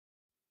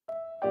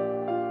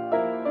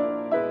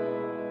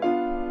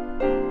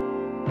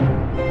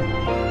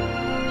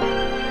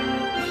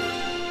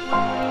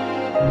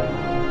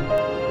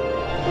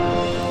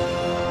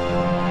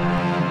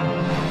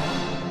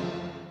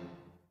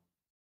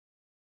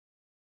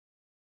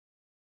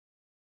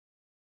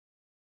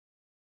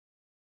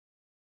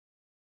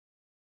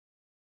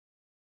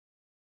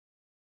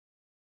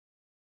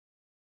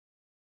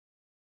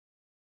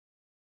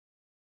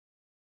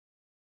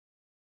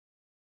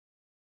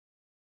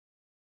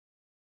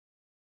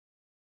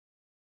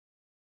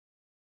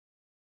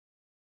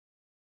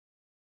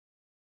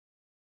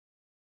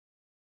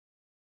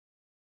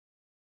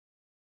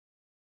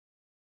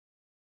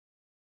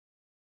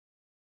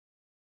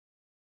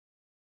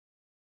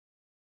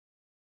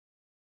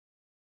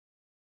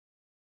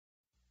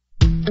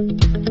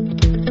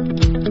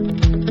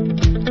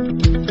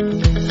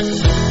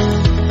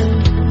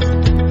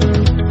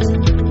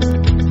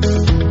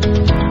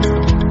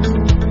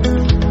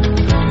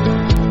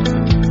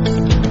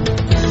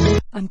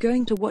I'm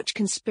going to watch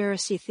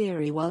Conspiracy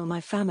Theory while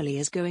my family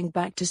is going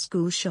back to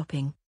school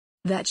shopping.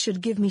 That should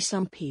give me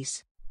some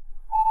peace.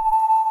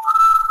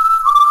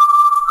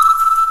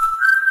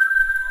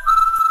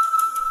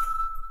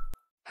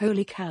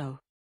 Holy cow.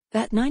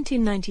 That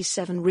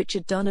 1997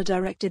 Richard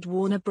Donner-directed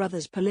Warner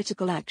Brothers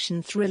political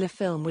action thriller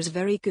film was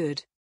very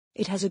good.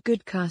 It has a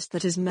good cast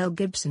that is Mel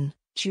Gibson,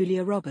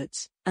 Julia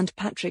Roberts, and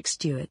Patrick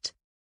Stewart.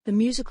 The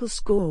musical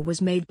score was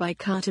made by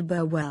Carter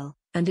Burwell,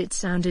 and it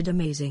sounded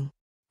amazing.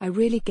 I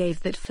really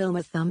gave that film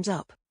a thumbs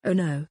up. Oh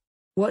no.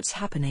 What's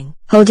happening?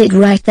 Hold it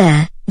right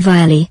there,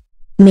 Violy.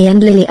 Me and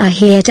Lily are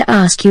here to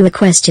ask you a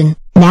question.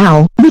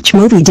 Now, which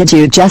movie did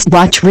you just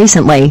watch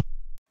recently?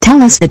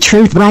 Tell us the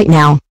truth right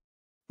now.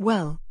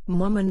 Well,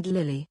 Mom and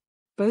Lily,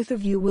 both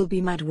of you will be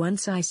mad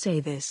once I say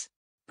this,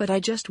 but I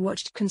just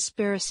watched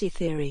Conspiracy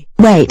Theory.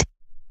 Wait.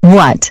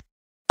 What?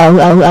 Oh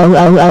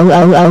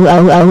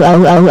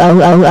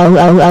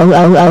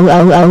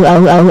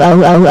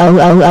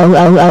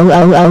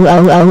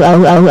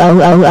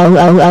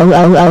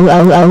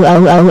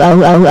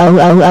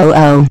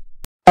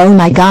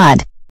my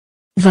God.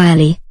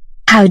 Violy,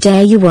 how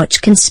dare you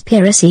watch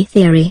Conspiracy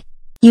Theory?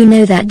 You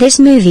know that this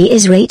movie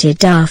is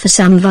rated R for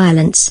some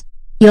violence.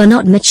 You're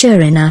not mature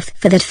enough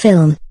for that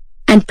film.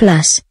 And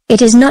plus,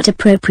 it is not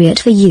appropriate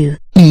for you.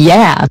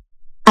 Yeah.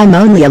 I'm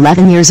only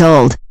 11 years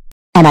old.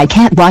 And I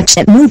can't watch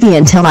that movie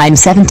until I'm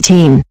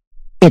 17.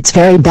 It's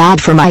very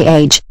bad for my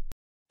age.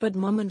 But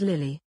Mom and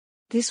Lily,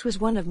 this was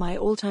one of my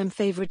all-time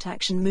favorite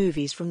action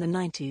movies from the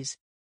 90s.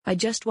 I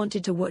just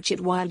wanted to watch it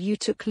while you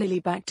took Lily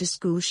back to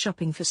school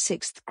shopping for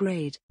 6th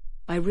grade.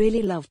 I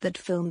really loved that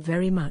film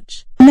very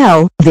much.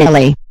 No,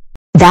 Violy.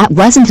 That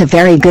wasn't a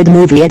very good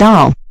movie at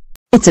all.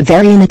 It's a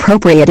very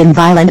inappropriate and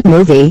violent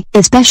movie,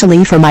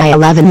 especially for my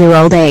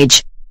 11-year-old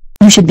age.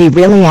 You should be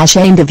really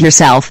ashamed of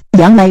yourself,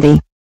 young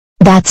lady.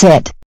 That's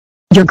it.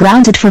 You're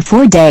grounded for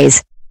 4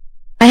 days.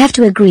 I have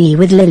to agree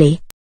with Lily.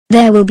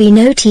 There will be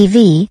no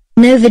TV,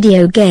 no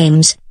video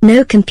games,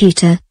 no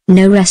computer,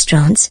 no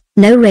restaurants,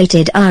 no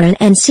rated R and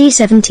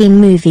NC-17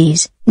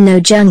 movies,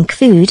 no junk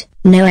food,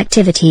 no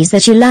activities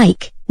that you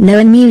like, no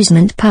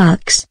amusement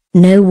parks,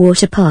 no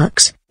water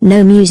parks,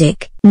 no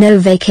music, no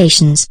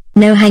vacations,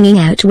 no hanging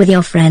out with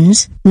your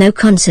friends, no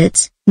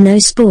concerts, no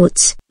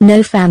sports,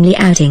 no family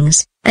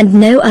outings, and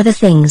no other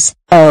things.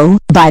 Oh,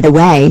 by the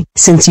way,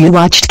 since you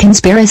watched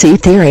Conspiracy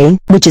Theory,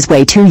 which is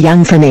way too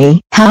young for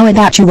me, how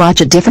about you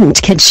watch a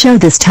different kids show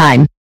this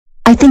time?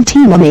 I think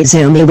Team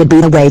Umizumi would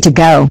be the way to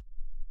go.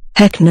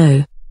 Heck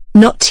no.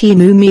 Not Team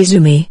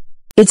Umizumi.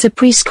 It's a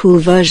preschool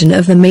version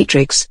of The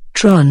Matrix,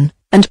 Tron,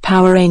 and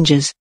Power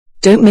Rangers.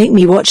 Don't make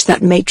me watch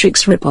that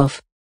Matrix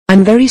ripoff.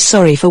 I'm very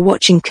sorry for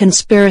watching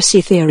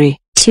Conspiracy Theory.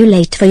 Too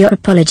late for your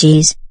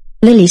apologies.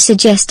 Lily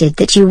suggested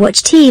that you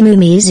watch Team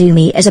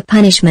Umizumi as a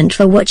punishment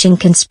for watching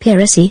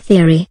Conspiracy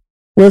Theory.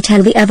 We'll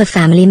tell the other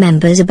family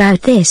members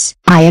about this.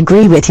 I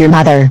agree with your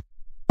mother.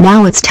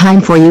 Now it's time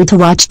for you to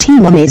watch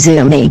Team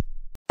Umizumi.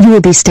 You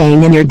will be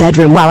staying in your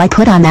bedroom while I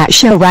put on that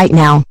show right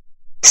now.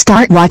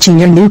 Start watching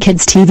your new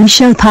kids' TV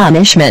show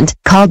punishment,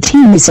 called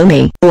Team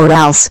Umizumi, or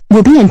else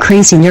we'll be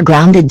increasing your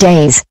grounded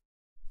days.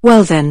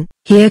 Well then,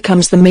 here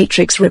comes the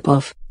Matrix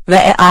ripoff.